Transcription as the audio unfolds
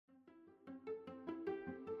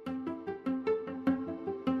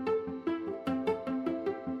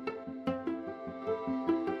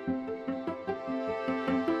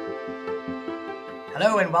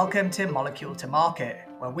Hello and welcome to Molecule to Market,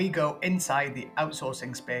 where we go inside the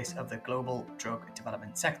outsourcing space of the global drug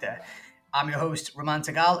development sector. I'm your host, Roman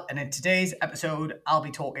Tagal, and in today's episode, I'll be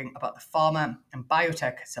talking about the pharma and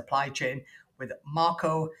biotech supply chain with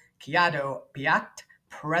Marco Collado-Piat,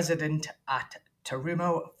 President at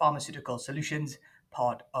Terumo Pharmaceutical Solutions,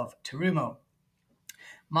 part of Terumo.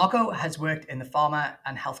 Marco has worked in the pharma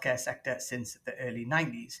and healthcare sector since the early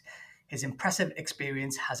 90s. His impressive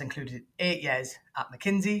experience has included 8 years at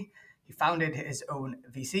McKinsey. He founded his own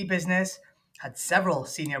VC business, had several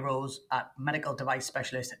senior roles at medical device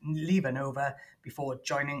specialist LivaNova before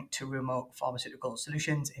joining Terumo Pharmaceutical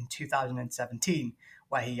Solutions in 2017,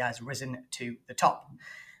 where he has risen to the top.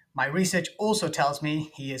 My research also tells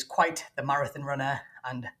me he is quite the marathon runner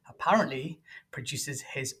and apparently produces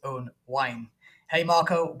his own wine. Hey,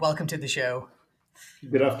 Marco, welcome to the show.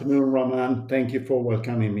 Good afternoon, Roman. Thank you for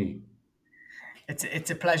welcoming me.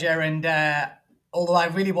 It's a pleasure, and although I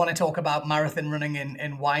really want to talk about marathon running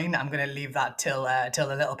in wine, I'm going to leave that till a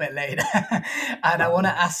little bit later. And I want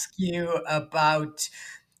to ask you about,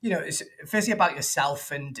 firstly about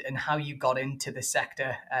yourself and how you got into the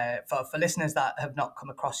sector. For listeners that have not come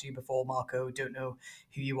across you before, Marco, don't know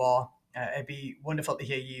who you are, it'd be wonderful to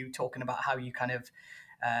hear you talking about how you kind of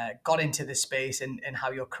got into this space and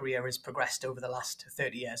how your career has progressed over the last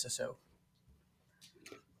 30 years or so.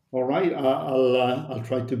 All right, I'll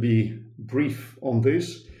try to be brief on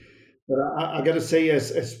this, but I got to say,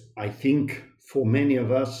 as I think for many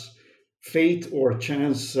of us, fate or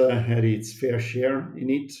chance had its fair share in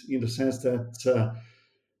it, in the sense that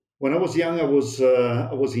when I was young, I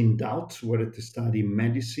was in doubt whether to study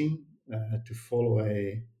medicine, to follow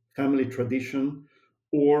a family tradition,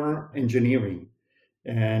 or engineering.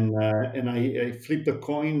 And I flipped a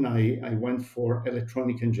coin. I went for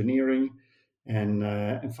electronic engineering,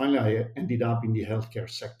 and finally I ended up in the healthcare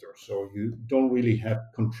sector. So you don't really have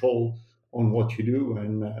control on what you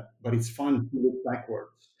do, but it's fun to look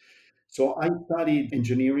backwards. So I studied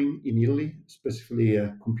engineering in Italy, specifically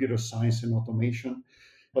computer science and automation.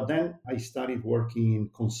 But then I started working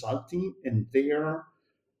in consulting, and there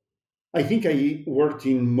I think I worked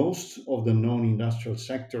in most of the non-industrial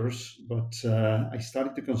sectors, but I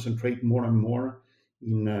started to concentrate more and more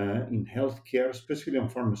in healthcare, especially on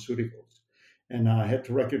pharmaceuticals. And I had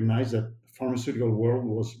to recognize that the pharmaceutical world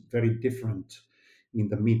was very different in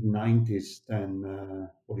the mid 90s than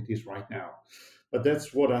what it is right now. But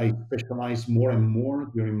that's what I specialized more and more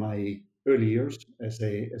during my early years as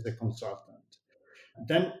a consultant.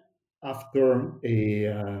 Then, after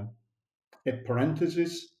a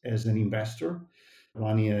parenthesis as an investor,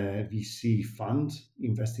 running a VC fund,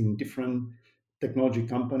 investing in different technology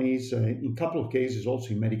companies, in a couple of cases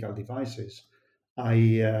also in medical devices.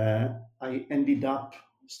 I ended up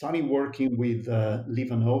starting working with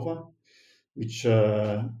LivaNova, which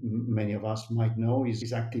many of us might know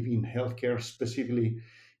is active in healthcare, specifically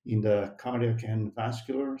in the cardiac and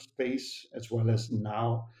vascular space, as well as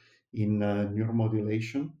now in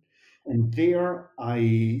neuromodulation. And there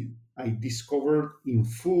I discovered in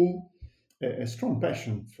full a strong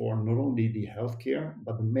passion for not only the healthcare,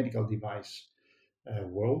 but the medical device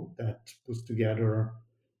world that puts together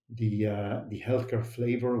the healthcare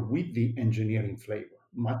flavor with the engineering flavor,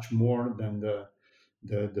 much more than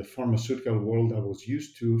the pharmaceutical world I was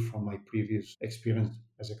used to from my previous experience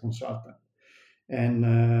as a consultant. And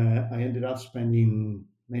I ended up spending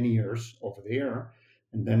many years over there.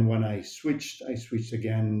 And then when I switched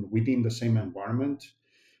again within the same environment.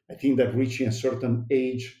 I think that reaching a certain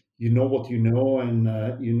age, you know what you know, and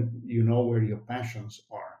you know where your passions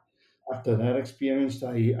are. After that experience,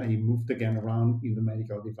 I moved again around in the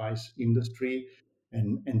medical device industry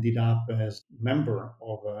and ended up as member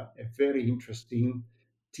of a very interesting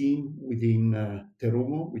team within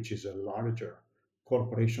Terumo, which is a larger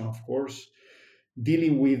corporation, of course,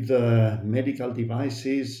 dealing with medical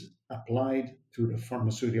devices applied to the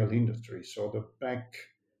pharmaceutical industry. So the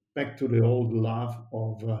back to the old love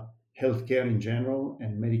of healthcare in general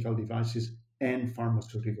and medical devices and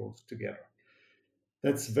pharmaceuticals together.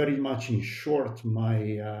 That's very much in short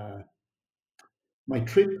my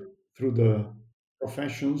trip through the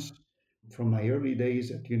professions from my early days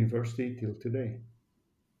at university till today.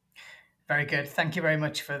 Very good. Thank you very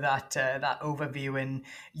much for that overview and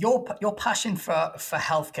your passion for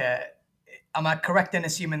healthcare. Am I correct in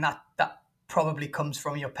assuming that probably comes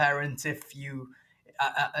from your parents? If you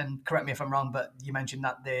and correct me if I'm wrong, but you mentioned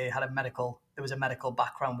that there was a medical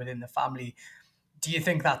background within the family. Do you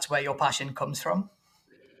think that's where your passion comes from?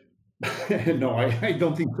 No, I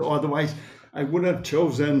don't think so. Otherwise, I would have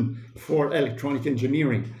chosen for electronic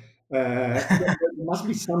engineering. There must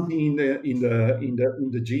be something in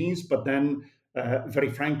the genes, but then Very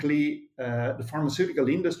frankly, the pharmaceutical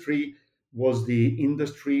industry was the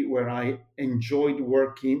industry where I enjoyed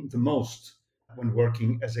working the most when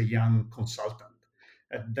working as a young consultant.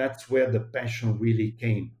 And that's where the passion really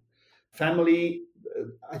came. Family,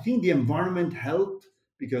 I think the environment helped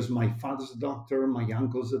because my father's a doctor, my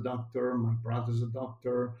uncle's a doctor, my brother's a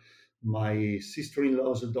doctor, my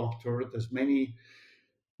sister-in-law is a doctor. There's many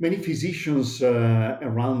physicians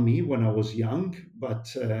around me when I was young,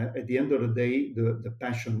 but at the end of the day, the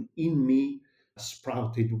passion in me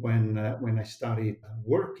sprouted when I started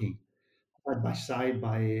working side by side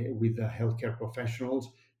with the healthcare professionals,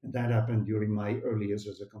 and that happened during my early years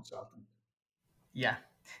as a consultant. Yeah,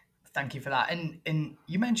 thank you for that. And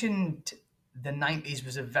you mentioned the 90s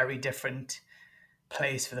was a very different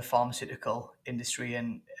place for the pharmaceutical industry,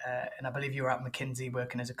 and I believe you were at McKinsey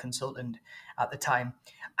working as a consultant at the time.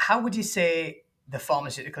 How would you say the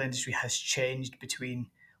pharmaceutical industry has changed between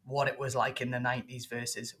what it was like in the 90s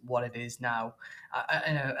versus what it is now?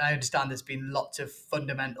 I understand there's been lots of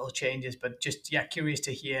fundamental changes, but just curious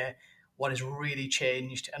to hear what has really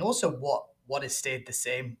changed and also what has stayed the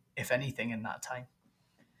same, if anything, in that time.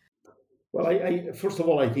 Well, I first of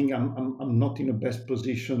all, I think I'm not in the best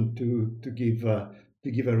position to give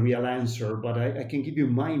a real answer, but I can give you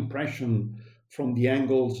my impression from the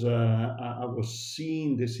angles I was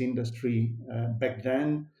seeing this industry back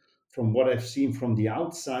then, from what I've seen from the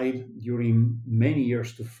outside during many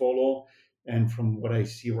years to follow, and from what I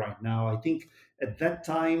see right now. I think at that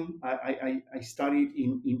time I started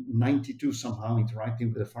in '92 somehow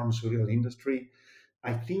interacting with the pharmaceutical industry.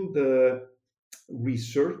 I think the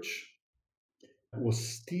research was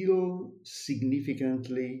still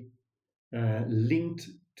significantly linked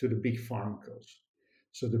to the big pharmaceuticals.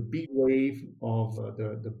 So the big wave of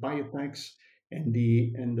the biotechs and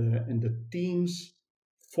the teams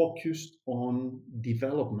focused on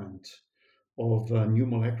development of new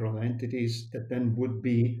molecular entities that then would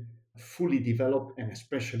be fully developed and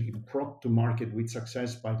especially brought to market with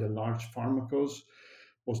success by the large pharmaceuticals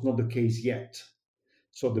was not the case yet.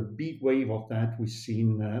 So the big wave of that we've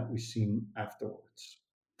seen afterwards.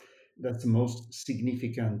 That's the most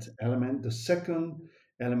significant element. The second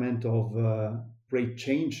element of great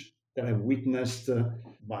change that I witnessed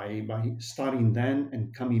by starting then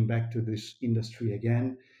and coming back to this industry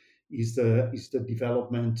again is the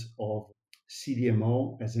development of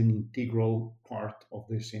CDMO as an integral part of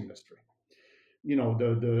this industry. You know,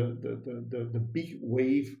 the big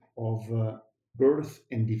wave of birth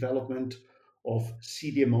and development of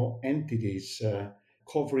CDMO entities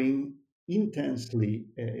covering intensely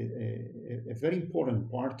a very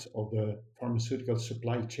important part of the pharmaceutical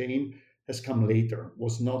supply chain has come later.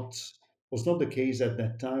 Was not the case at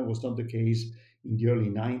that time. Was not the case in the early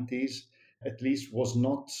 90s. At least was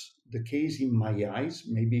not the case in my eyes.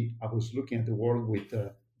 Maybe I was looking at the world with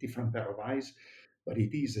a different pair of eyes, but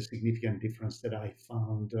it is a significant difference that I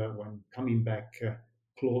found when coming back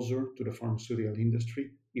closer to the pharmaceutical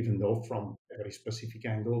industry, even though from a very specific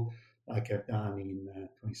angle, like I've done in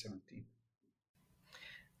 2017.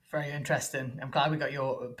 Very interesting. I'm glad we got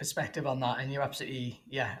your perspective on that, and you're absolutely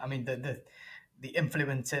I mean the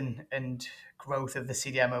influence and growth of the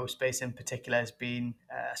CDMO space in particular has been,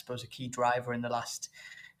 I suppose, a key driver in the last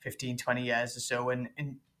 15, 20 years or so. And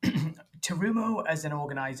Terumo as an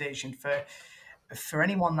organization, for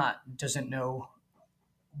anyone that doesn't know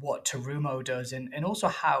what Terumo does and also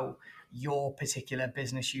how your particular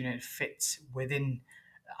business unit fits within,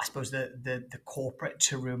 I suppose, the corporate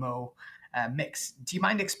Terumo mix. Do you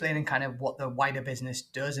mind explaining kind of what the wider business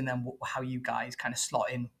does and then how you guys kind of slot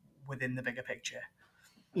in within the bigger picture?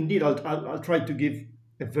 Indeed, I'll try to give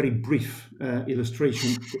a very brief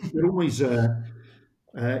illustration. Terumo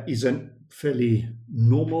is a fairly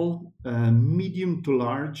normal, medium to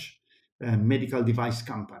large medical device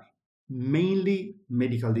company, mainly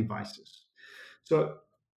medical devices. So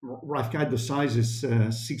rough guide, the size is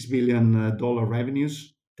 $6 billion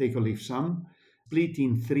revenues, take or leave some, split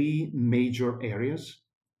in three major areas.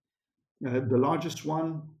 The largest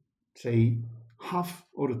one, say half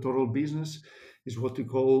of the total business, is what we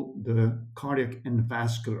call the cardiac and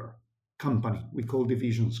vascular company. We call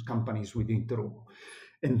divisions companies within Terumo.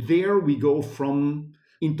 And there we go from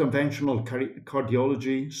interventional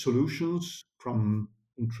cardiology solutions, from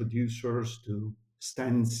introducers to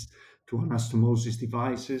stents to anastomosis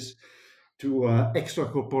devices, to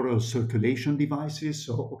extracorporeal circulation devices,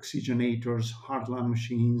 so oxygenators, heart lung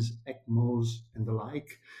machines, ECMOs, and the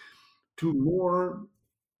like, to more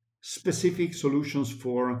specific solutions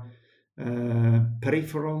for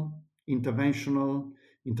peripheral, interventional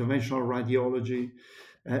radiology,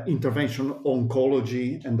 interventional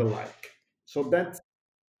oncology, and the like. So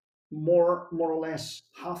more or less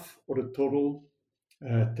half of the total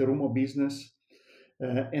Terumo business.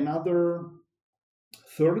 Another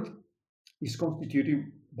third is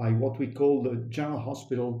constituted by what we call the General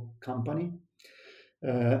Hospital Company,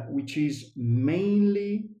 which is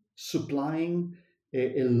mainly supplying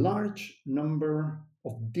a large number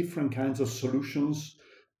of different kinds of solutions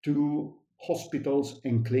to hospitals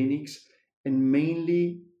and clinics, and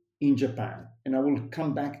mainly in Japan. And I will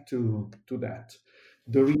come back to that.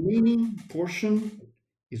 The remaining portion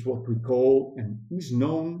is what we call and is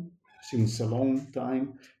known since a long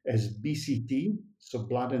time as BCT, so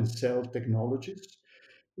Blood and Cell Technologies.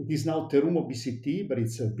 It is now Terumo BCT, but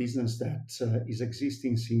it's a business that is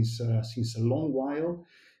existing since a long while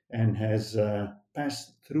and has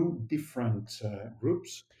passed through different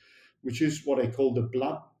groups, which is what I call the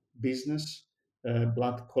blood business,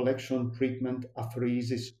 blood collection, treatment,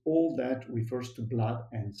 apheresis, all that refers to blood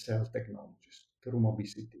and cell technologies, Terumo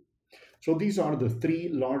BCT. So these are the three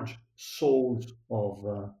large souls of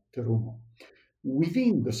Terumo.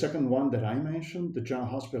 Within the second one that I mentioned, the General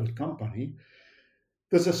Hospital Company,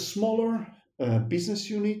 there's a smaller business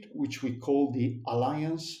unit which we call the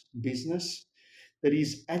Alliance business that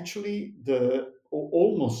is actually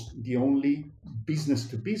almost the only business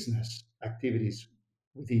to business activities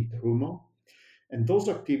within Terumo. And those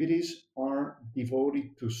activities are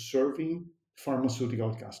devoted to serving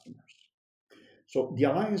pharmaceutical customers. So the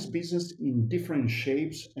Alliance business in different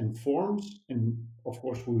shapes and forms, and of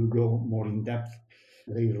course we will go more in depth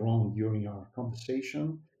later on during our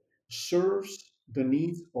conversation, serves the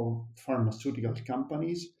needs of pharmaceutical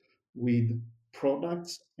companies with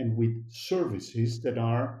products and with services that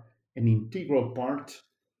are an integral part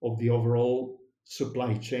of the overall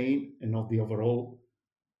supply chain and of the overall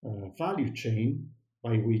value chain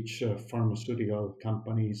by which pharmaceutical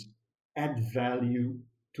companies add value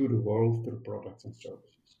to the world through products and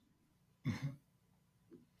services.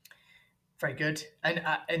 Very good.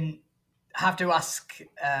 And have to ask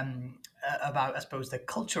about, I suppose, the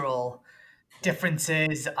cultural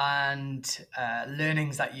differences and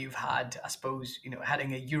learnings that you've had. I suppose,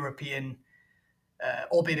 heading a European,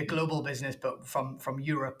 albeit a global business, but from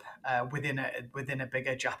Europe within a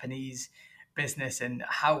bigger Japanese business, and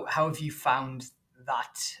how have you found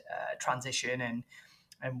that transition, and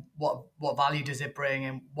what value does it bring,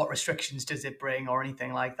 and what restrictions does it bring, or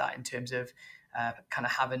anything like that in terms of kind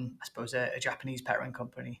of having, I suppose, a Japanese parent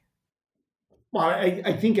company? Well,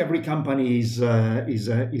 I think every company is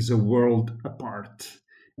a world apart,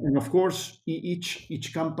 and of course,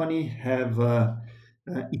 each company have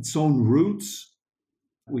its own roots,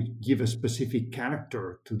 which give a specific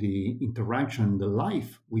character to the interaction, the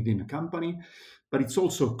life within a company. But it's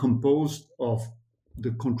also composed of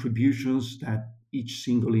the contributions that each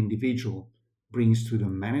single individual brings to the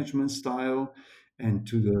management style and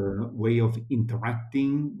to the way of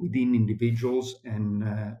interacting within individuals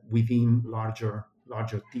and within larger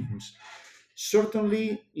teams.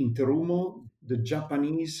 Certainly in Terumo, the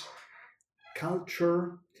Japanese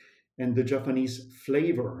culture and the Japanese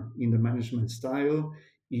flavor in the management style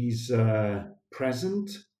is present,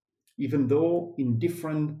 even though in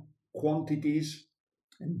different quantities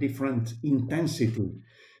and different intensity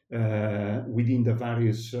within the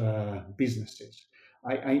various businesses.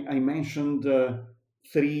 I mentioned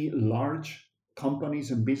three large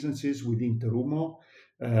companies and businesses within Terumo.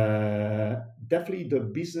 Definitely the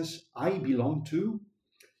business I belong to,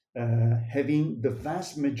 having the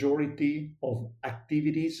vast majority of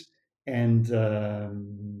activities and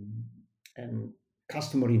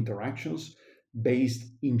customer interactions based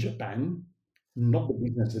in Japan, not the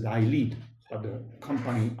business that I lead, but the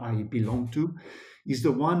company I belong to, is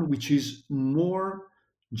the one which is more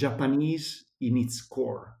Japanese in its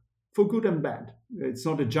core, for good and bad. It's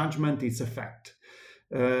not a judgment; it's a fact.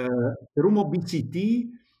 Terumo BCT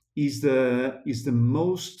is the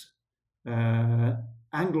most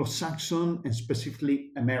Anglo-Saxon and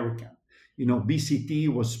specifically American. BCT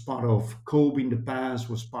was part of Kobe in the past,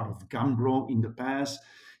 was part of Gambro in the past,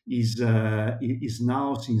 is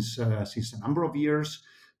now since a number of years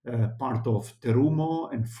part of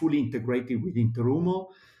Terumo and fully integrated within Terumo,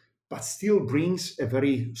 but still brings a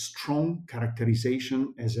very strong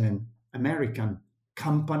characterization as an American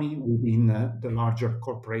company within the larger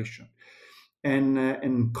corporation.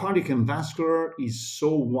 And cardiac and vascular is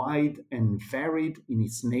so wide and varied in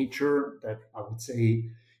its nature that I would say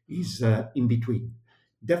is in between.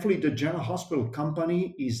 Definitely the General Hospital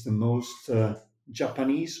Company is the most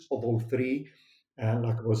Japanese of all three,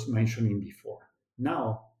 like I was mentioning before.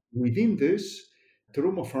 Now, within this,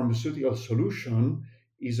 Terumo Pharmaceutical Solution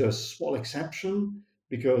is a small exception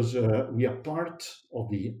because we are part of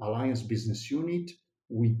the Alliance business unit,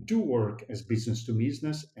 we do work as business to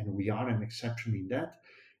business, and we are an exception in that.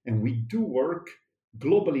 And we do work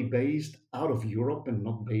globally based out of Europe and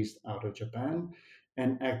not based out of Japan,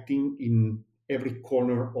 and acting in every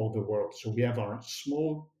corner of the world. So we have our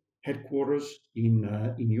small headquarters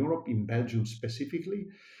in Europe, in Belgium specifically,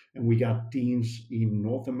 and we got teams in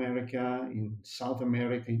North America, in South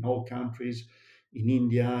America, in all countries, in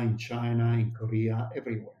India, in China, in Korea,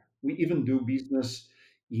 everywhere. We even do business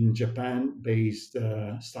in Japan based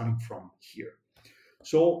starting from here.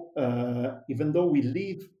 So even though we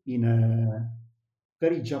live in a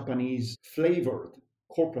very Japanese flavored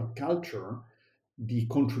corporate culture, the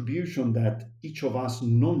contribution that each of us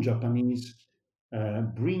non-Japanese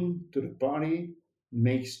bring to the party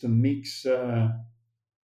makes the mix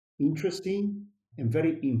interesting and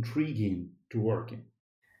very intriguing to work in.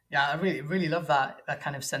 Yeah, I really love that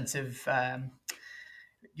kind of sense of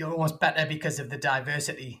you're almost better because of the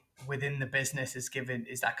diversity within the business is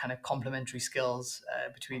that kind of complementary skills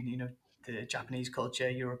between the Japanese culture,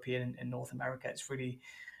 European, and North America. It's really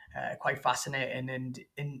quite fascinating.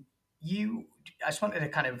 And I just wanted to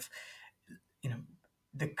kind of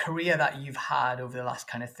the career that you've had over the last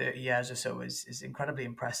kind of 30 years or so is incredibly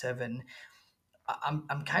impressive, and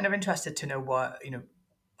I'm kind of interested to know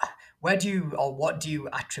what do you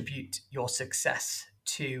attribute your success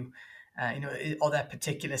to? Are there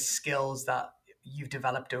particular skills that you've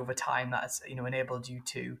developed over time that's enabled you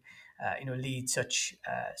to lead such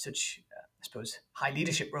I suppose high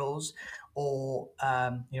leadership roles, or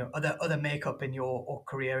other makeup in your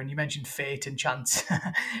career? And you mentioned fate and chance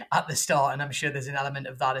at the start, and I'm sure there's an element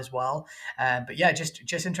of that as well. But yeah,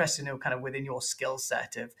 just interested to know kind of within your skill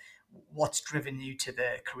set of what's driven you to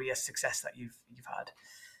the career success that you've had.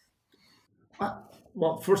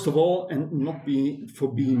 Well, first of all, and not be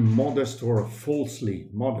for being modest or falsely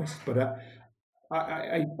modest, but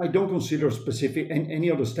I don't consider specific any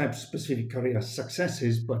other steps specific career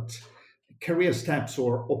successes, but career steps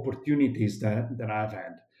or opportunities that I've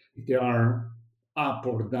had. If they are up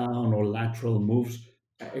or down or lateral moves,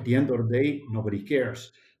 at the end of the day, nobody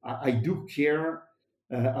cares. I do care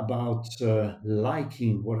about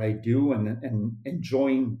liking what I do and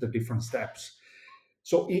enjoying the different steps.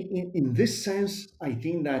 So, in this sense, I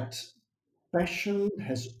think that passion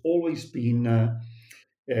has always been a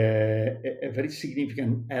very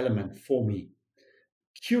significant element for me.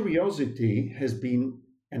 Curiosity has been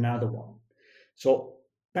another one. So,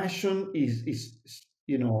 passion is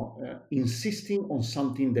insisting on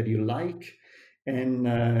something that you like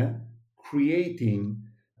and creating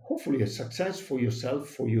hopefully a success for yourself,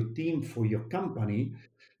 for your team, for your company,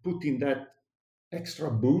 putting that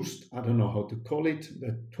extra boost, I don't know how to call it,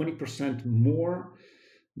 that 20% more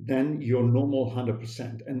than your normal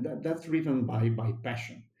 100%. And that's driven by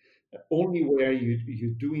passion. Only where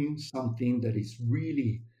you're doing something that is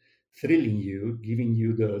really thrilling you, giving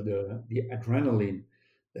you the adrenaline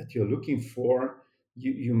that you're looking for,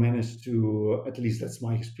 you manage to, at least that's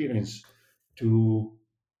my experience, to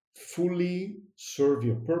fully serve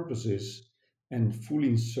your purposes and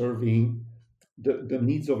fully serving the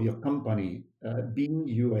needs of your company, being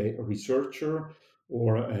you a researcher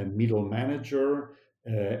or a middle manager,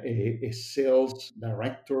 a sales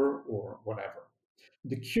director, or whatever.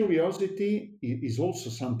 The curiosity is also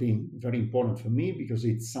something very important for me because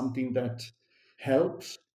it's something that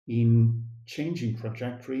helps in changing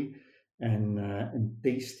trajectory and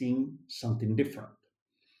tasting something different.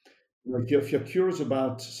 If you're curious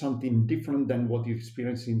about something different than what you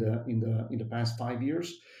experienced in the past 5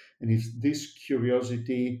 years, and if this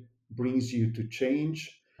curiosity brings you to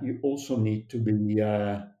change, you also need to be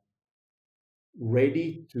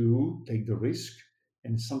ready to take the risk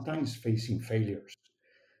and sometimes facing failures.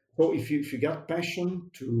 So if you got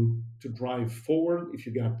passion to drive forward, if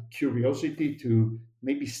you got curiosity to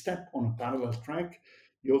maybe step on a parallel track,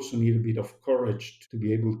 you also need a bit of courage to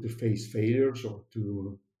be able to face failures or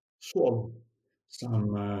to swallow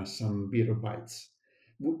some bitter bites.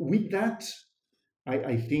 With that,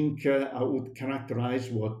 I think I would characterize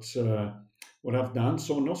what I've done.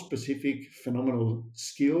 So no specific phenomenal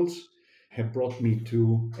skills have brought me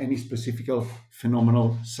to any specific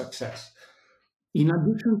phenomenal success. In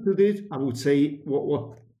addition to this, I would say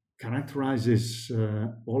what characterizes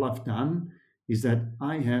all I've done is that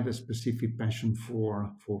I have a specific passion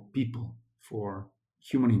for people, for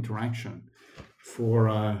human interaction,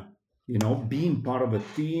 for being part of a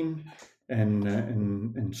team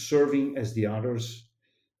and serving as the others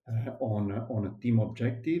on a team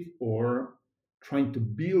objective, or trying to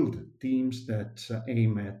build teams that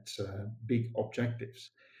aim at big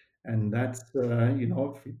objectives. And that's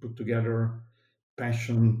if we put together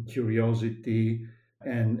passion, curiosity,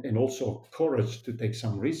 and also courage to take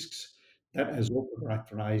some risks. That has also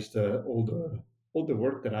characterized all the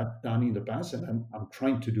work that I've done in the past, and I'm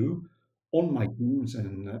trying to do on my teams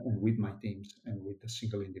and with my teams and with the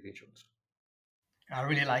single individuals. I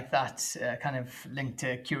really like that kind of link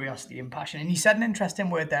to curiosity and passion. And you said an interesting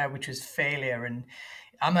word there, which was failure. And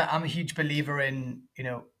I'm a huge believer in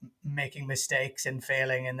making mistakes and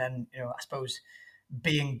failing, and then I suppose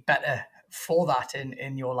being better for that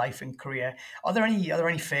in your life and career. Are there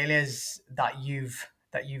any failures that you've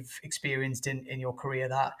experienced in your career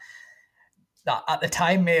that at the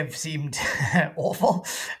time may have seemed awful,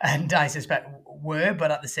 and I suspect were,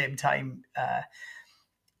 but at the same time,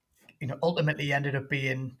 ultimately ended up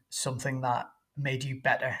being something that made you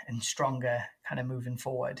better and stronger, kind of moving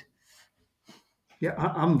forward? Yeah,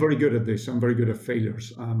 I'm very good at this. I'm very good at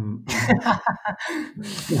failures.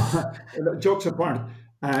 Jokes apart,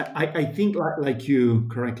 I think like you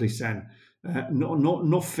correctly said,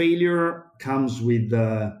 no failure comes with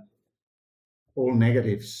all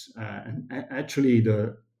negatives. And actually,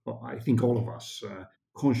 I think all of us,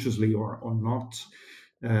 consciously or not,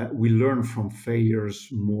 we learn from failures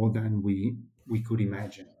more than we could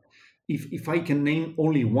imagine. If I can name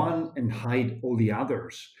only one and hide all the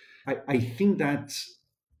others, I think that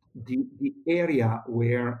the area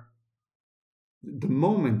where the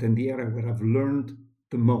moment and the area where I've learned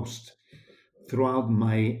the most throughout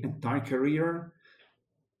my entire career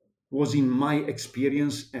was in my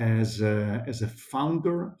experience as a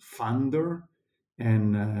founder,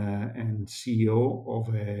 and CEO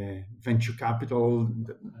of a venture capital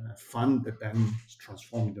fund that then is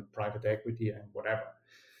transformed into private equity and whatever.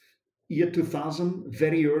 Year 2000,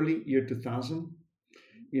 very early year 2000,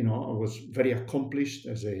 I was very accomplished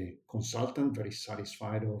as a consultant, very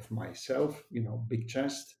satisfied of myself, big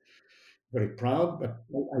chest, very proud, but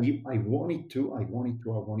I wanted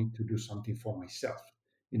to do something for myself.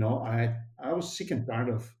 I was sick and tired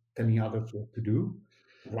of telling others what to do,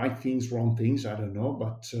 right things, wrong things, I don't know,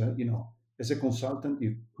 but as a consultant,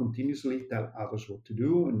 you continuously tell others what to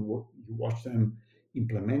do, and what you watch them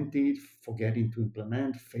implement it, forgetting to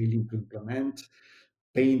implement, failing to implement,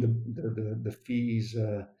 paying the fees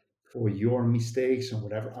for your mistakes and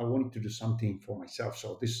whatever. I wanted to do something for myself.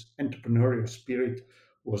 So this entrepreneurial spirit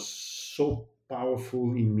was so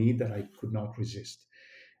powerful in me that I could not resist.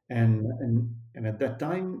 And at that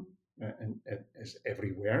time, and as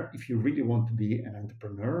everywhere, if you really want to be an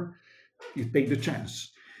entrepreneur, you take the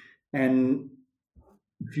chance. And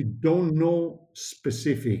if you don't know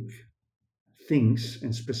specific things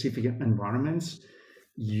and specific environments,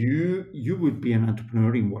 you would be an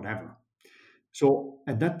entrepreneur in whatever. So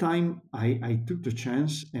at that time, I took the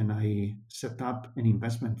chance and I set up an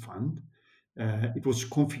investment fund. It was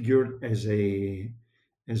configured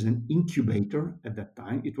as an incubator at that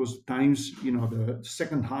time. It was times, the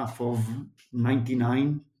second half of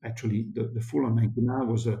 99, actually, the full of 99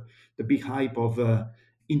 was the big hype of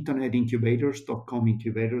internet incubators, dot-com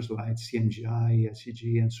incubators like CNGI,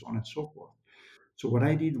 SCG, and so on and so forth. So what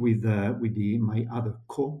I did with my other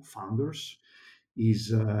co-founders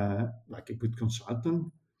is, like a good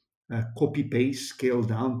consultant, copy paste, scale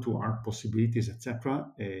down to our possibilities,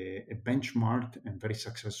 etc. A benchmarked and very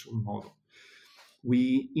successful model.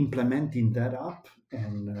 We implemented that up,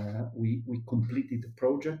 and we completed the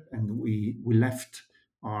project, and we left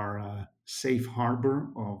our safe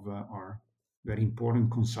harbor of our very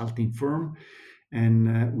important consulting firm,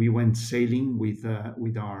 and we went sailing with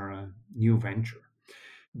our new venture.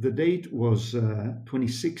 The date was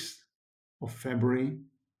 26th of February,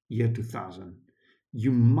 year 2000.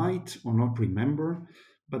 You might or not remember,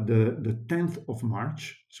 but the 10th of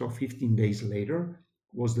March, so 15 days later,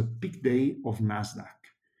 was the peak day of NASDAQ.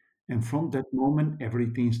 And from that moment,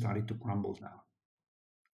 everything started to crumble down.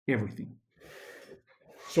 Everything.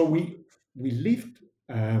 So we lived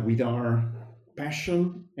with our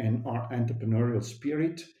passion and our entrepreneurial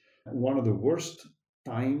spirit one of the worst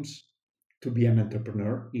times to be an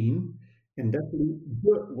entrepreneur in, and definitely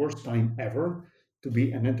the worst time ever to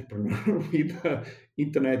be an entrepreneur with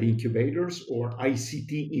internet incubators or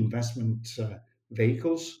ICT investment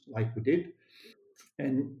vehicles like we did.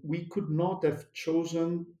 And we could not have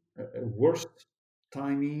chosen a worse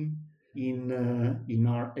timing in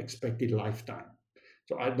our expected lifetime.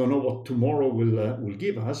 So I don't know what tomorrow will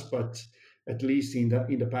give us, but at least in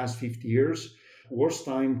the past 50 years, worst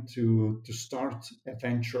time to start a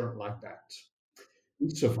venture like that. We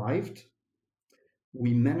survived.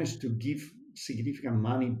 We managed to give significant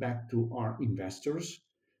money back to our investors,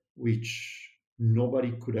 which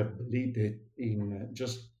nobody could have believed it in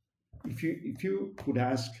just if you could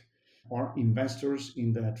ask our investors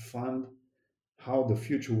in that fund how the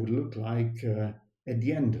future would look like at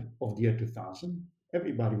the end of the year 2000,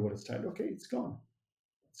 everybody would have said, okay, it's gone.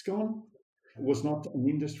 It's gone. It was not an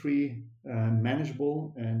industry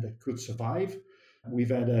manageable and that could survive. We've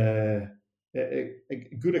had a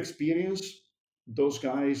good experience. Those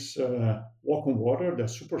guys walk on water, they're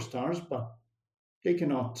superstars, but they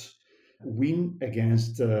cannot win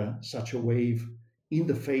against such a wave in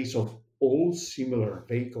the face of all similar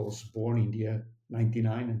vehicles born in the year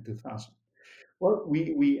 99 and 2000. Well,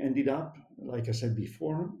 we ended up, like I said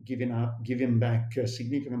before, giving back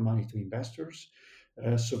significant money to investors,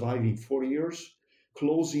 surviving 4 years,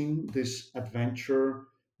 closing this adventure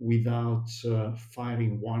without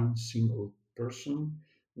firing one single person,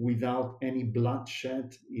 without any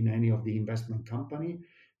bloodshed in any of the investment company,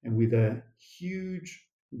 and with a huge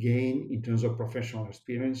gain in terms of professional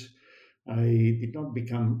experience. I did not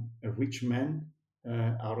become a rich man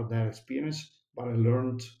out of that experience, but I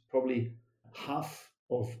learned probably half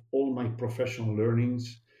of all my professional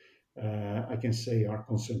learnings, I can say, are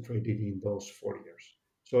concentrated in those 4 years.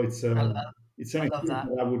 So I, it's an I love experience that.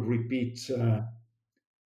 that I would repeat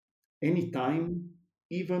anytime,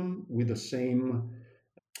 even with the same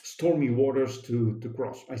stormy waters to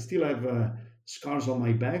cross. I still have scars on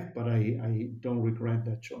my back, but I don't regret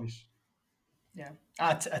that choice. Yeah,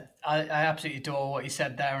 I absolutely adore what you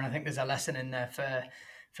said there, and I think there's a lesson in there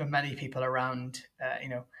for many people around.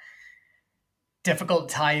 Difficult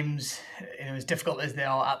times, as difficult as they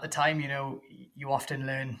are at the time, you often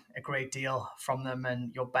learn a great deal from them,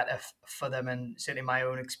 and you're better for them. And certainly, my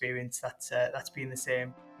own experience, that's been the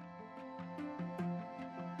same.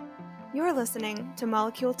 You're listening to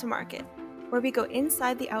Molecule to Market, where we go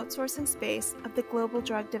inside the outsourcing space of the global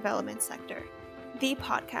drug development sector, the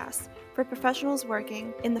podcast for professionals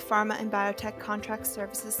working in the pharma and biotech contract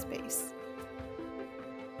services space.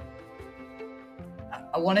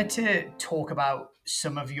 I wanted to talk about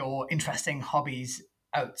some of your interesting hobbies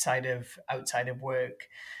outside of work.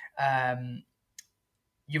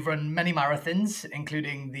 You've run many marathons,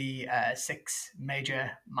 including the 6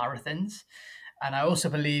 major marathons. And I also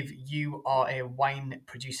believe you are a wine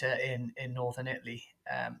producer in Northern Italy.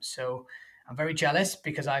 So I'm very jealous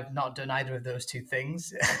because I've not done either of those two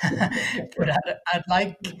things. But I'd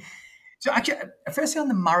like... So actually, firstly on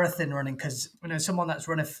the marathon running, because someone that's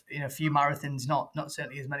run a few marathons, not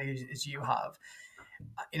certainly as many as you have.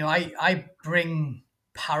 I bring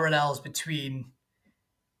parallels between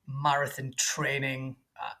marathon training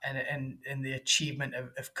and the achievement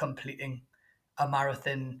of completing a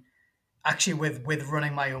marathon. Actually, with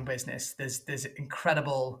running my own business, there's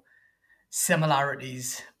incredible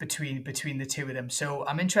similarities between the two of them. So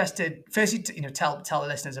I'm interested, firstly, to tell the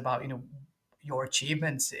listeners about your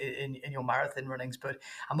achievements in your marathon runnings, but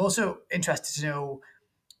I'm also interested to know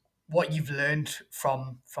what you've learned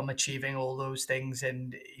from achieving all those things,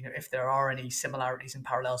 and if there are any similarities and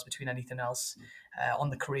parallels between anything else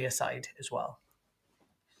on the career side as well.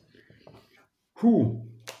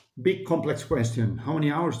 Big complex question. How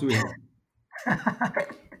many hours do we have?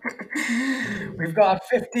 We've got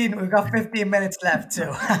 15 minutes left,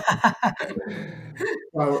 so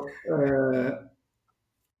Well,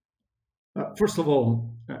 first of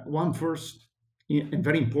all, one first and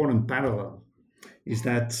very important parallel is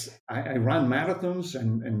that I run marathons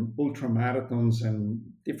and ultra marathons and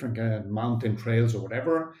different kind of mountain trails or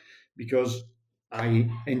whatever because I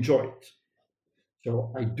enjoy it.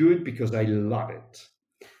 So I do it because I love it.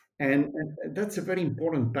 And that's a very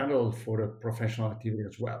important parallel for a professional activity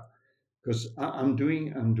as well, because I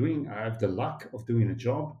have the luck of doing a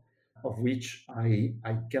job of which I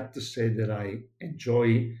get to say that I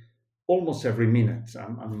enjoy almost every minute.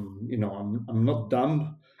 I'm not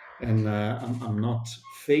dumb, and I'm not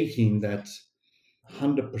faking that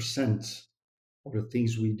 100% of the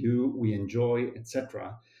things we do we enjoy,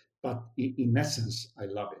 etc. But in essence, I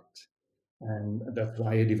love it, and that's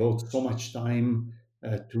why I devote so much time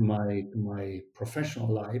to my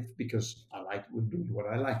professional life because I like doing what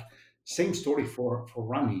I like. Same story for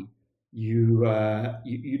running. You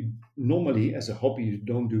normally as a hobby you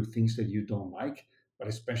don't do things that you don't like, but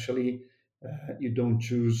especially you don't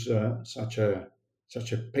choose such a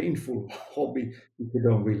painful hobby if you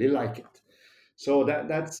don't really like it. So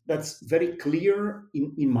that's very clear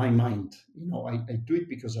in my mind. I do it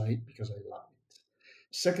because I love it.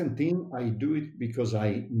 Second thing, I do it because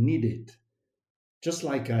I need it. Just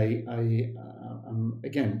like I'm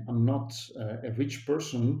not a rich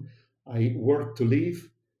person. I work to live.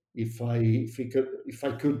 If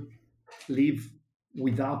I could live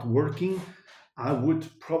without working, I would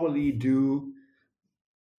probably do,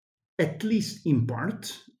 at least in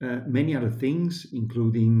part, many other things,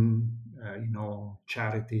 including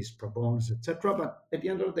charities, pro bonos, etc. But at the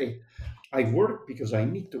end of the day, I work because I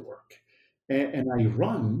need to work, and I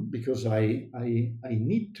run because I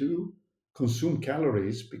need to consume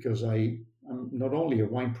calories because I'm not only a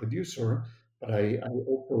wine producer, but I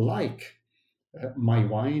also like my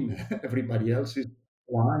wine, everybody else's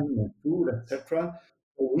wine and food, etc.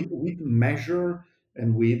 With measure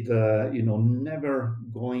and with never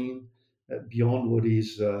going beyond what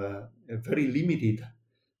is a very limited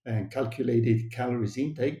and calculated calories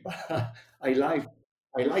intake. But I like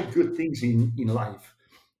good things in life,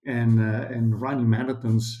 and running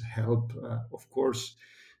marathons help, of course,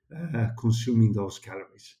 consuming those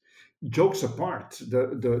calories. Jokes apart,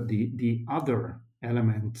 the other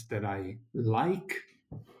element that I like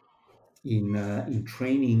in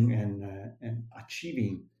training and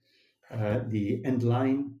achieving the end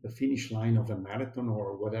line, the finish line of a marathon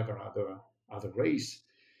or whatever other race,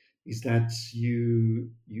 is that you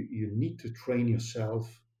need to train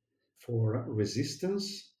yourself for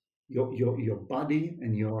resistance, your body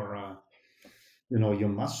and your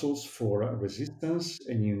muscles for resistance,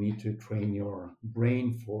 and you need to train your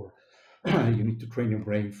brain for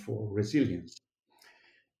resilience.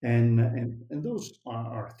 And those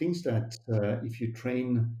are things that if you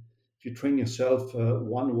train yourself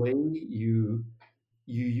one way, you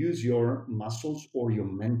use your muscles or your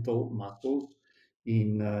mental muscles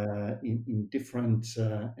in different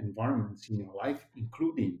environments in your life,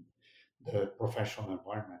 including the professional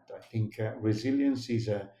environment. I think resilience is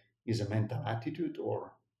a mental attitude,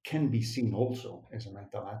 or can be seen also as a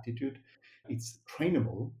mental attitude. It's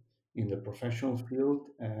trainable in the professional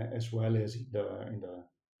field as well as in the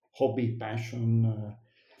hobby passion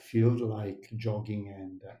field like jogging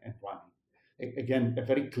and running. Again, a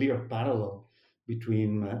very clear parallel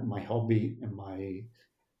between my hobby and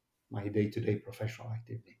my day-to-day professional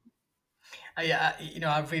activity.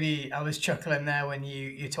 I was chuckling there when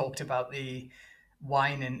you talked about the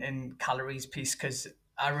wine and calories piece, because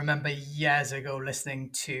I remember years ago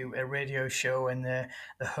listening to a radio show, and the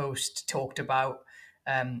host talked about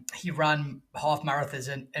he ran half marathons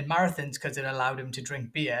and marathons because it allowed him to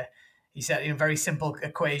drink beer. He said, very simple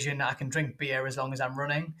equation: I can drink beer as long as I'm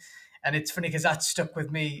running. And it's funny because that stuck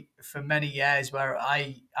with me for many years, where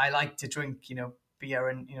I like to drink beer,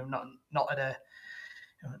 and not at a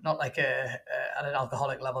not like at an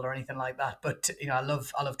alcoholic level or anything like that. But I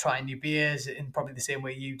love trying new beers in probably the same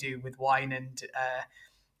way you do with wine. And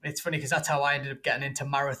it's funny because that's how I ended up getting into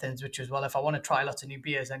marathons, which was, well, if I want to try lots of new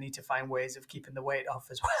beers, I need to find ways of keeping the weight off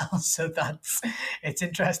as well. So it's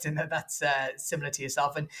interesting that's similar to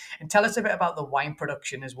yourself. And tell us a bit about the wine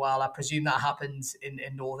production as well. I presume that happens in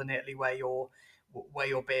northern Italy where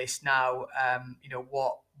you're based now.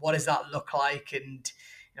 What does that look like, and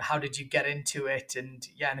how did you get into it? And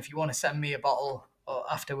if you want to send me a bottle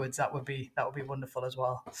afterwards, that would be wonderful as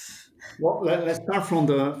well. Well, let's start from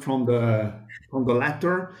the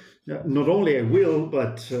latter. Not only I will,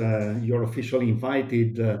 but you're officially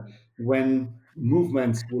invited when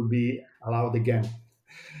movements will be allowed again.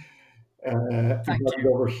 Thank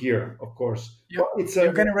you. Over here, of course.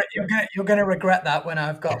 You're gonna regret that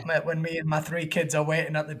when me and my 3 kids are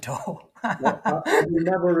waiting at the door. I will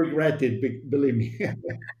never regret it. Believe me.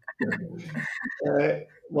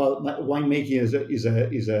 Well, winemaking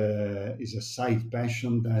is a side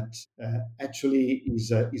passion that actually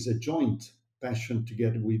is a joint passion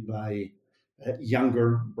together with my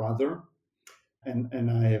younger brother,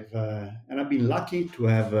 and I've been lucky to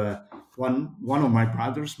have one of my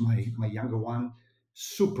brothers, my younger one,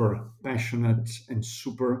 super passionate and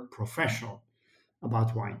super professional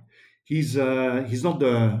about wine. He's not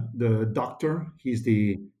the doctor.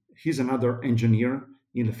 He's another engineer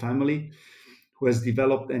in the family who has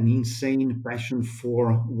developed an insane passion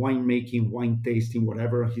for winemaking, wine tasting,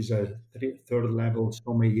 whatever. He's a third level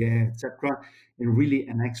sommelier, etc., and really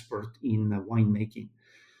an expert in winemaking.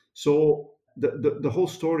 So the whole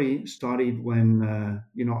story started when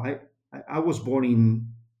I was born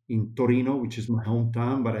in Torino, which is my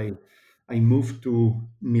hometown, but I moved to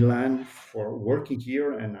Milan for working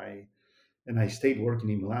here, and I stayed working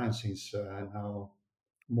in Milan since now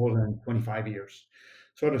more than 25 years.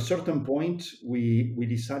 So at a certain point, we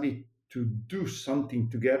decided to do something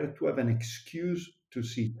together, to have an excuse to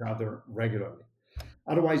see each other regularly.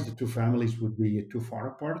 Otherwise, the two families would be too far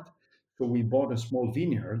apart. So we bought a small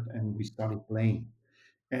vineyard and we started playing.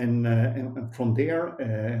 And from there,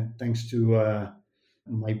 thanks to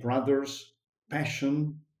my brother's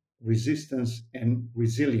passion, resistance, and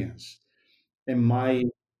resilience, and my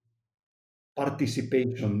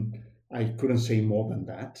participation, I couldn't say more than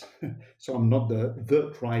that. So I'm not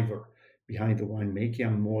the driver behind the winemaking.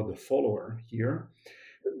 I'm more the follower here.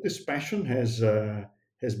 this passion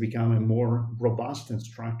has become a more robust and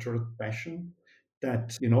structured passion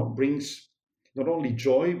that brings not only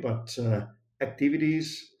joy but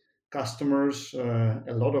activities, customers, a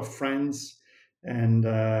lot of friends, and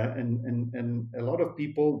a lot of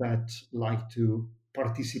people that like to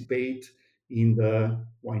participate in the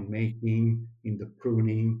winemaking, in the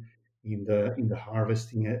pruning, in the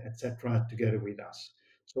harvesting, etc., together with us.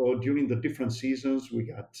 So during the different seasons, we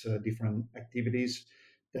got different activities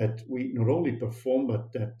that we not only perform,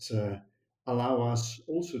 but that allow us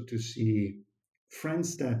also to see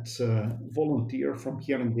friends that volunteer from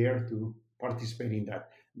here and there to participate in that.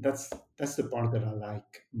 That's the part that I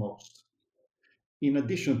like most. In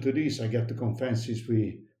addition to this, I get to confess, is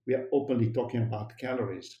we are openly talking about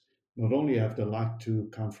calories. Not only have the luck to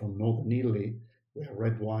come from Northern Italy, where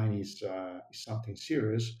red wine is something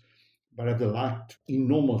serious, but I have the luck in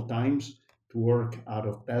normal times to work out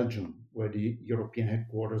of Belgium, where the European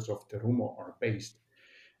headquarters of Terumo are based.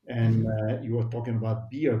 And you were talking about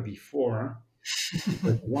beer before.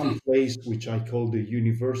 But one place which I call the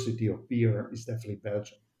University of Beer is definitely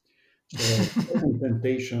Belgium. So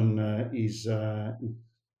temptation is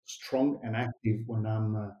strong and active when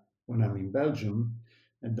I'm in Belgium,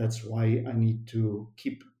 and that's why I need to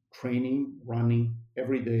keep training, running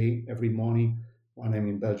every day, every morning when I'm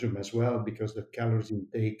in Belgium as well, because the calories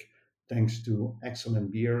intake, thanks to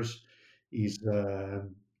excellent beers, is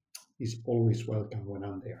always welcome when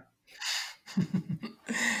I'm there.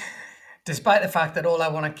 Despite the fact that all I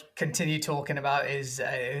want to continue talking about is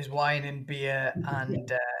wine and beer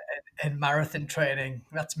and marathon training,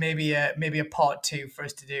 that's maybe a part two for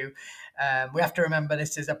us to do. We have to remember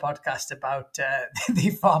this is a podcast about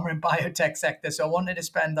the pharma and biotech sector. So I wanted to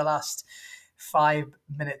spend the last 5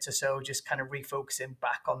 minutes or so just kind of refocusing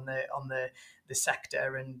back on the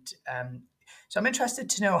sector, and so I'm interested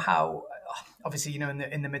to know how, obviously,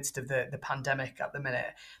 in the midst of the pandemic at the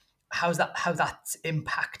minute, how that's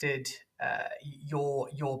impacted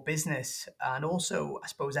your business, and also, I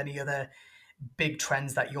suppose, any other big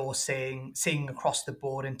trends that you're seeing across the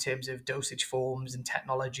board in terms of dosage forms and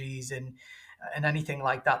technologies and anything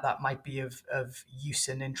like that might be of use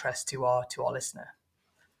and interest to our listener.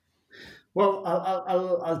 Well,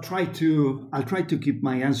 I'll try to keep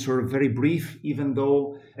my answer very brief, even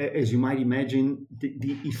though, as you might imagine,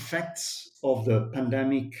 the effects of the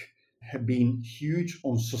pandemic have been huge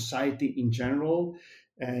on society in general.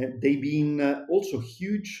 They've been also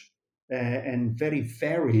huge and very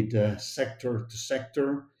varied sector to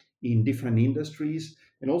sector in different industries,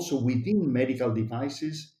 and also within medical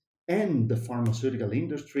devices and the pharmaceutical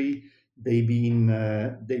industry, they've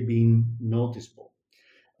been noticeable.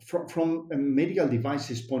 From a medical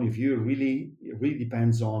devices point of view, it really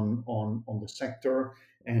depends on the sector.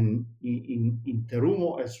 And in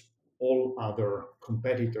Terumo, as all other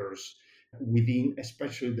competitors within,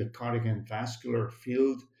 especially the cardiac and vascular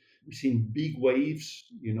field, we've seen big waves,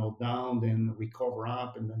 down, then recover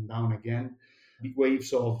up, and then down again. Big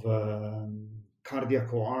waves of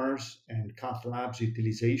cardiac ORs and cath labs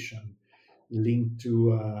utilization linked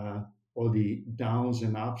to all the downs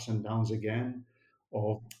and ups and downs again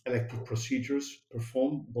of elective procedures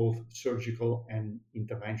performed, both surgical and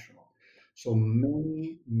interventional. So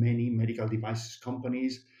many medical devices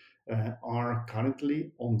companies are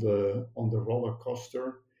currently on the roller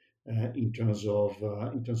coaster in terms of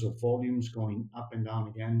volumes going up and down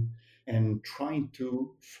again, and trying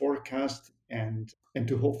to forecast and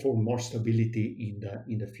to hope for more stability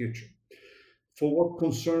in the future. For what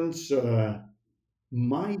concerns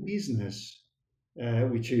my business,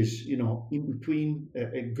 which is in between,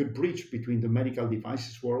 a good bridge between the medical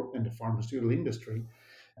devices world and the pharmaceutical industry,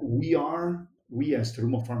 we as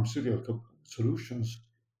Terumo Pharmaceutical Solutions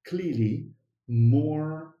clearly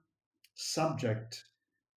more subject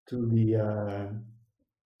to the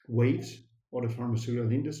waves of the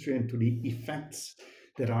pharmaceutical industry and to the effects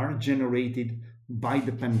that are generated by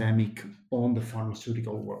the pandemic on the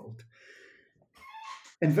pharmaceutical world.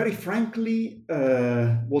 And very frankly,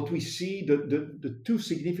 what we see, the two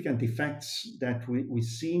significant effects that we've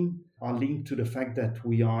seen are linked to the fact that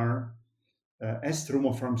we are, as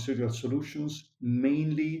Terumo Pharmaceutical Solutions,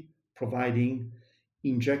 mainly providing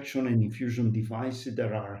injection and infusion devices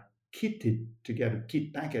that are kit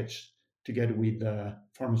packaged together with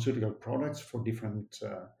pharmaceutical products for different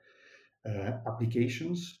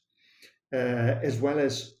applications, as well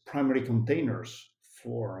as primary containers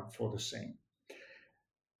for the same.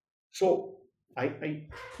 So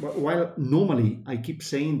while normally I keep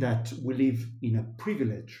saying that we live in a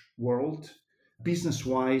privileged world,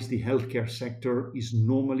 business-wise, the healthcare sector is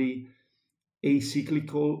normally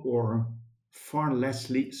acyclical or far less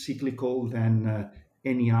cyclical than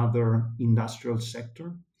any other industrial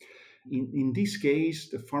sector. In this case,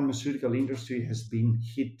 the pharmaceutical industry has been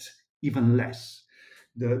hit even less.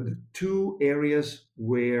 The two areas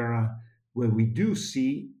where we do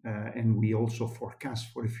see, and we also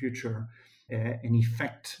forecast for the future, an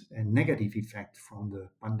effect, a negative effect from the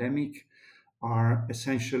pandemic, are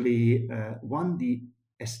essentially one, the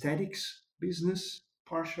aesthetics business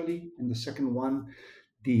partially, and the second one,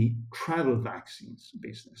 the travel vaccines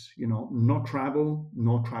business. No travel,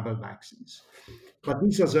 no travel vaccines. But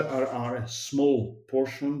these are a small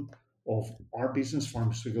portion of our business,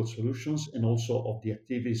 Pharmaceutical Solutions, and also of the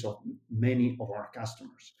activities of many of our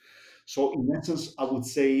customers. So, in essence, I would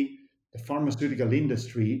say the pharmaceutical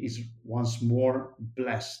industry is once more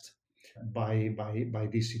blessed by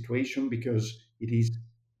this situation because it is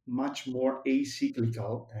much more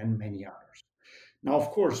acyclical than many others. Now,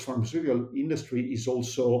 of course, pharmaceutical industry is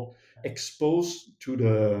also exposed to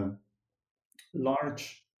the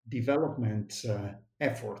large development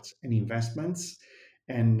efforts and investments,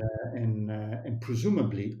 and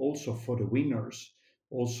presumably also for the winners,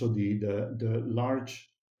 also the large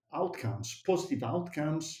outcomes, positive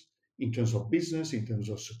outcomes in terms of business, in terms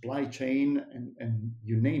of supply chain, and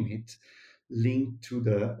you name it, linked to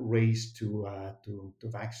the race to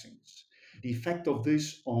vaccines. The effect of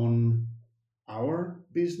this on our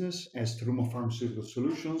business as Terumo Pharmaceutical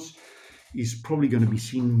Solutions is probably going to be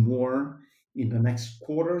seen more in the next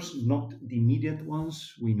quarters, not the immediate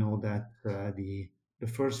ones. We know that the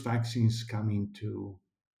first vaccines coming to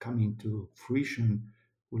fruition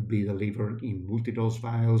will be delivered in multi-dose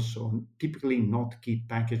vials, so typically not kit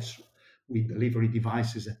packaged with delivery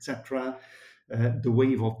devices, etc. The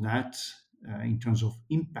wave of that, in terms of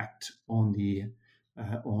impact on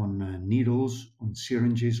needles, on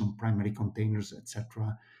syringes, on primary containers,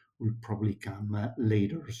 etc., will probably come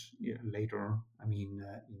later. I mean,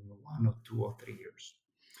 in 1 or 2 or 3 years.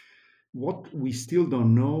 What we still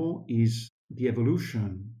don't know is the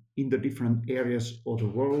evolution in the different areas of the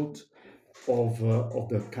world of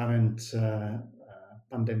the current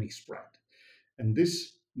pandemic spread, and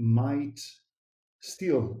this might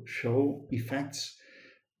still show effects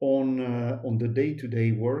on the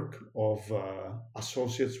day-to-day work of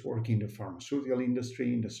associates working in the pharmaceutical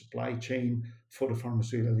industry, in the supply chain for the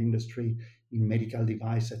pharmaceutical industry, in medical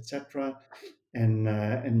device, etc.,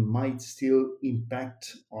 and might still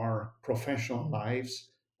impact our professional lives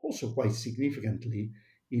also quite significantly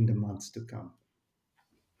in the months to come.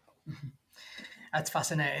 That's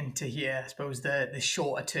fascinating to hear. I suppose the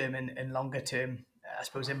shorter term and longer term, I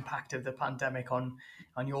suppose, impact of the pandemic on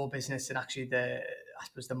your business and actually the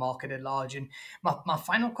market at large. And my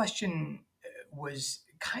final question was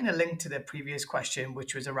kind of linked to the previous question,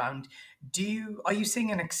 which was around: are you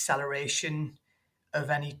seeing an acceleration of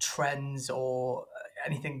any trends or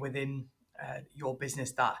anything within your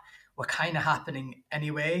business that were kind of happening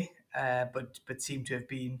anyway, but seem to have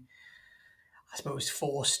been, I suppose,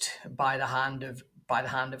 forced by the hand of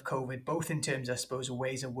COVID, both in terms of, I suppose,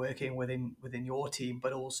 ways of working within your team,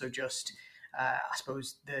 but also just, I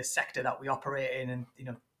suppose, the sector that we operate in, and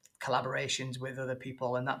collaborations with other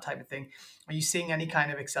people and that type of thing. Are you seeing any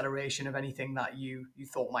kind of acceleration of anything that you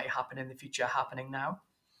thought might happen in the future happening now?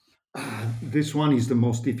 This one is the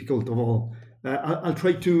most difficult of all. I'll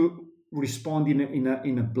try to respond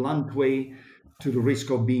in a blunt way, to the risk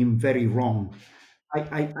of being very wrong.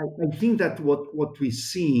 I think that what we're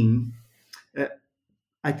seeing,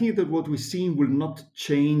 will not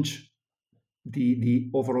change the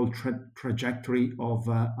overall trajectory of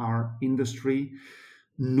our industry,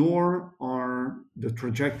 nor are the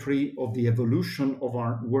trajectory of the evolution of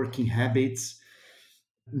our working habits,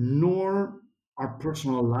 nor our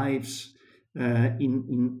personal lives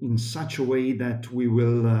in such a way that we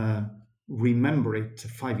will remember it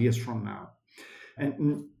 5 years from now.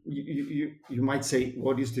 And you might say,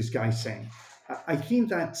 what is this guy saying? I think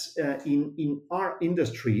that in our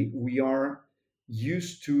industry, we are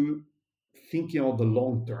used to thinking of the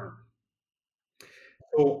long term.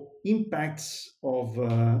 So impacts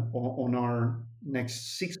on our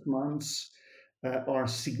next 6 months are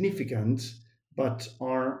significant, but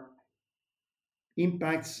are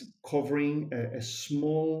impacts covering a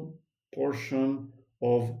small portion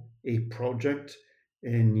of a project, a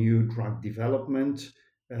new drug development,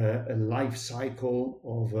 a life cycle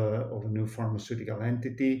of a new pharmaceutical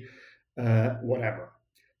entity, whatever.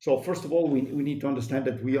 So first of all, we need to understand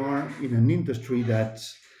that we are in an industry that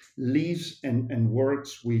lives and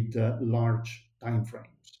works with large time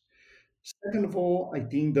frames. Second of all, I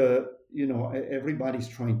think everybody's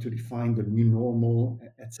trying to define the new normal,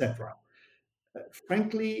 etc.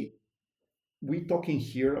 Frankly, we're talking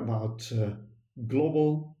here about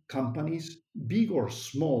global companies, big or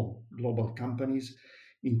small global companies,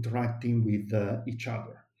 interacting with each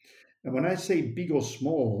other. And when I say big or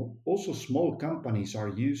small, also small companies are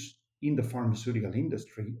used in the pharmaceutical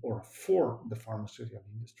industry or for the pharmaceutical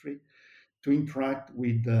industry to interact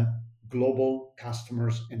with the global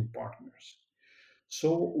customers and partners.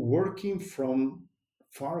 So, working from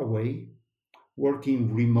far away,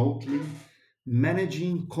 working remotely,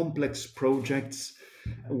 managing complex projects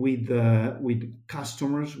with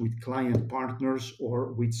customers, with client partners,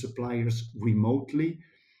 or with suppliers remotely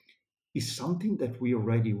is something that we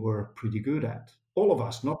already were pretty good at. All of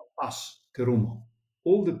us, not us, Terumo,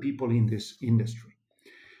 all the people in this industry.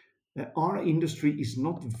 Our industry is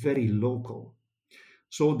not very local.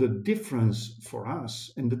 So the difference for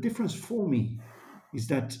us and the difference for me is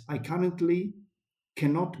that I currently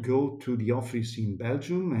cannot go to the office in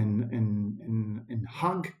Belgium and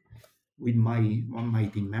hug with my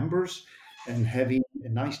team members and having a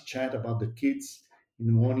nice chat about the kids in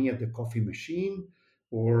the morning at the coffee machine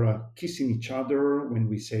or kissing each other when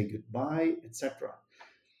we say goodbye, etc.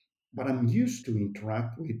 But I'm used to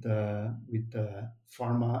interact with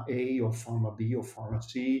Pharma A or Pharma B or Pharma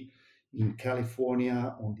C in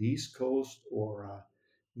California on the East Coast or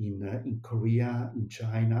in Korea, in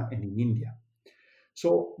China, and in India.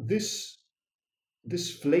 So this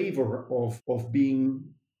flavor of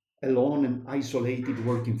being alone and isolated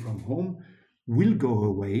working from home will go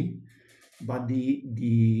away, but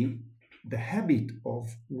the habit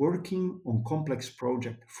of working on complex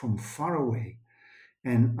project from far away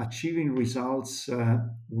and achieving results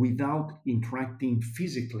without interacting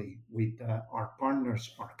physically with our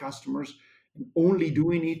partners, our customers, and only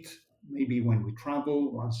doing it maybe when we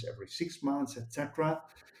travel once every 6 months, etc.,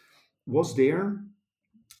 was there,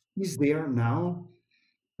 is there now,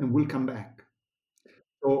 and will come back.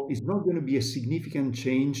 So it's not going to be a significant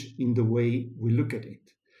change in the way we look at it.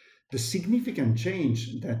 The significant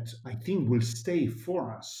change that I think will stay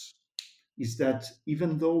for us is that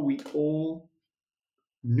even though we all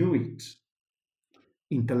knew it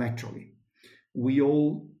intellectually, we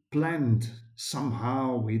all planned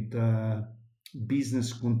somehow with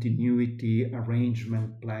business continuity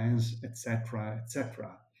arrangement plans, etc.,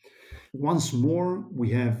 etc. Once more, we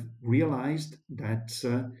have realized that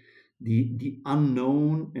the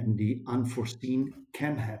unknown and the unforeseen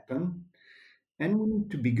can happen, and we need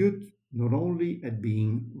to be good not only at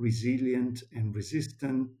being resilient and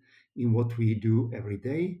resistant in what we do every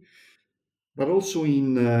day, but also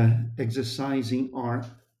in exercising our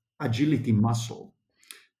agility muscle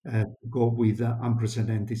to cope with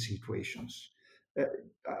unprecedented situations. Uh,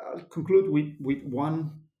 I'll conclude with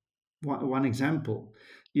one example.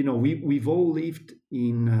 You know, we've all lived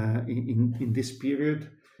in this period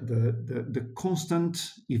the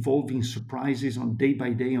constant evolving surprises on day by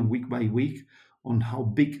day and week by week on how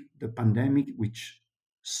big the pandemic, which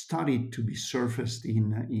started to be surfaced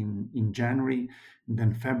in January and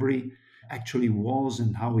then February, actually was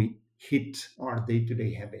and how it hit our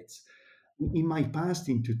day-to-day habits. In my past,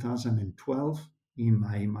 in 2012, in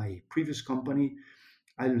my previous company,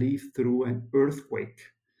 I lived through an earthquake,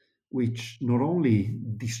 which not only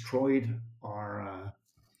destroyed our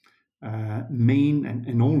main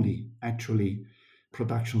and only actually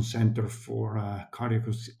production center for cardiac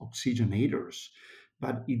oxygenators,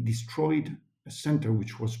 but it destroyed a center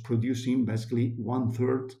which was producing basically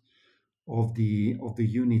 1/3 of the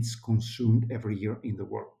units consumed every year in the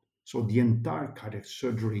world. So the entire cardiac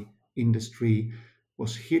surgery industry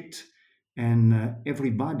was hit, and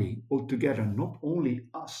everybody altogether, not only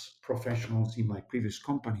us professionals in my previous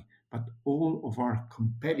company, but all of our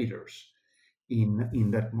competitors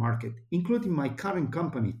in that market, including my current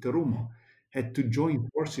company, Terumo, had to join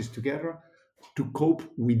forces together to cope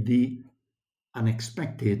with the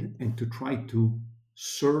unexpected and to try to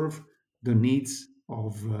serve the needs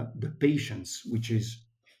of the patients, which is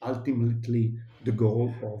ultimately the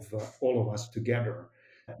goal of all of us together,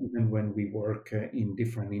 even when we work in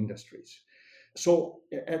different industries. So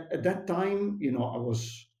at that time, you know, I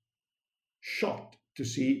was shocked to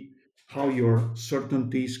see how your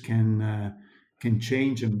certainties can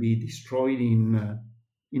change and be destroyed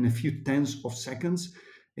in a few tenths of seconds,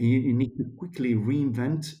 and you need to quickly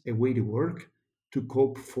reinvent a way to work to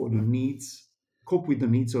cope with the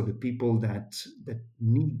needs of the people that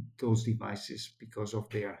need those devices because of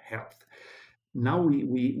their health. Now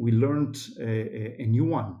we learned a new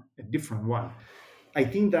one, a different one. I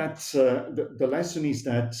think that the lesson is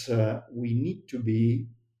that we need to be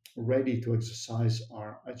ready to exercise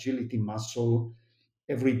our agility muscle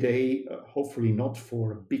every day, hopefully not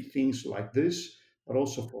for big things like this, but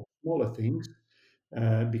also for smaller things,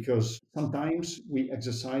 because sometimes we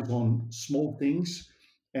exercise on small things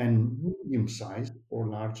and medium-sized or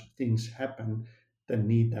large things happen that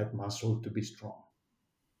need that muscle to be strong.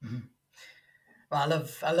 Mm-hmm. Well,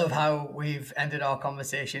 I love how we've ended our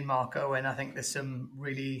conversation, Marco, and I think there's some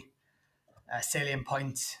really salient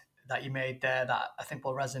points that you made there that I think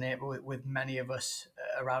will resonate with many of us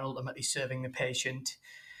around ultimately serving the patient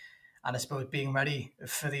and I suppose being ready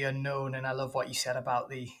for the unknown. And I love what you said about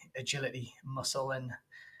the agility muscle and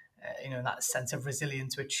that sense of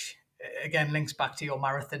resilience, which again links back to your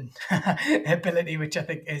marathon ability, which I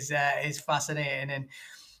think is fascinating. And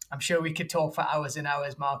I'm sure we could talk for hours and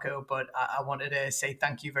hours, Marco, but I wanted to say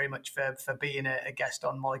thank you very much for being a guest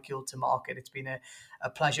on Molecule to Market. It's been a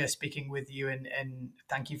pleasure speaking with you, and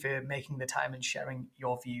thank you for making the time and sharing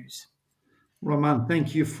your views. Roman,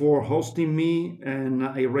 thank you for hosting me, and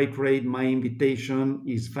I reiterate my invitation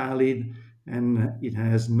is valid and it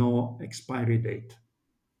has no expiry date.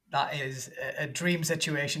 That is a dream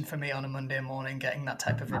situation for me on a Monday morning, getting that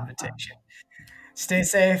type of invitation. Stay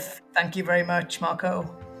safe. Thank you very much,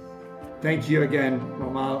 Marco. Thank you again,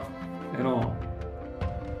 Roman, and all.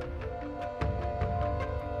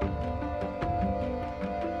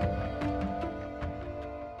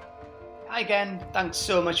 Hi again. Thanks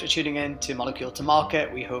so much for tuning in to Molecule to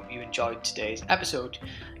Market. We hope you enjoyed today's episode.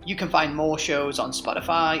 You can find more shows on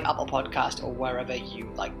Spotify, Apple Podcast, or wherever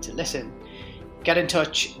you like to listen. Get in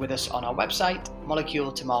touch with us on our website,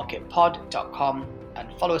 moleculetomarketpod.com,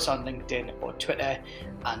 and follow us on LinkedIn or Twitter,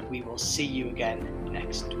 and we will see you again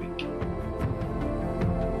next week.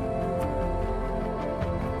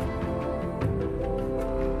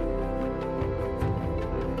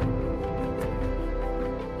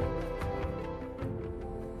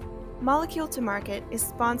 Molecule to Market is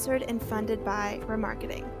sponsored and funded by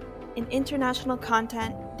Remarketing, an international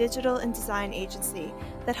content, digital, and design agency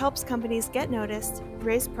that helps companies get noticed,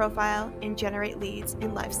 raise profile, and generate leads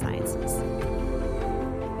in life sciences.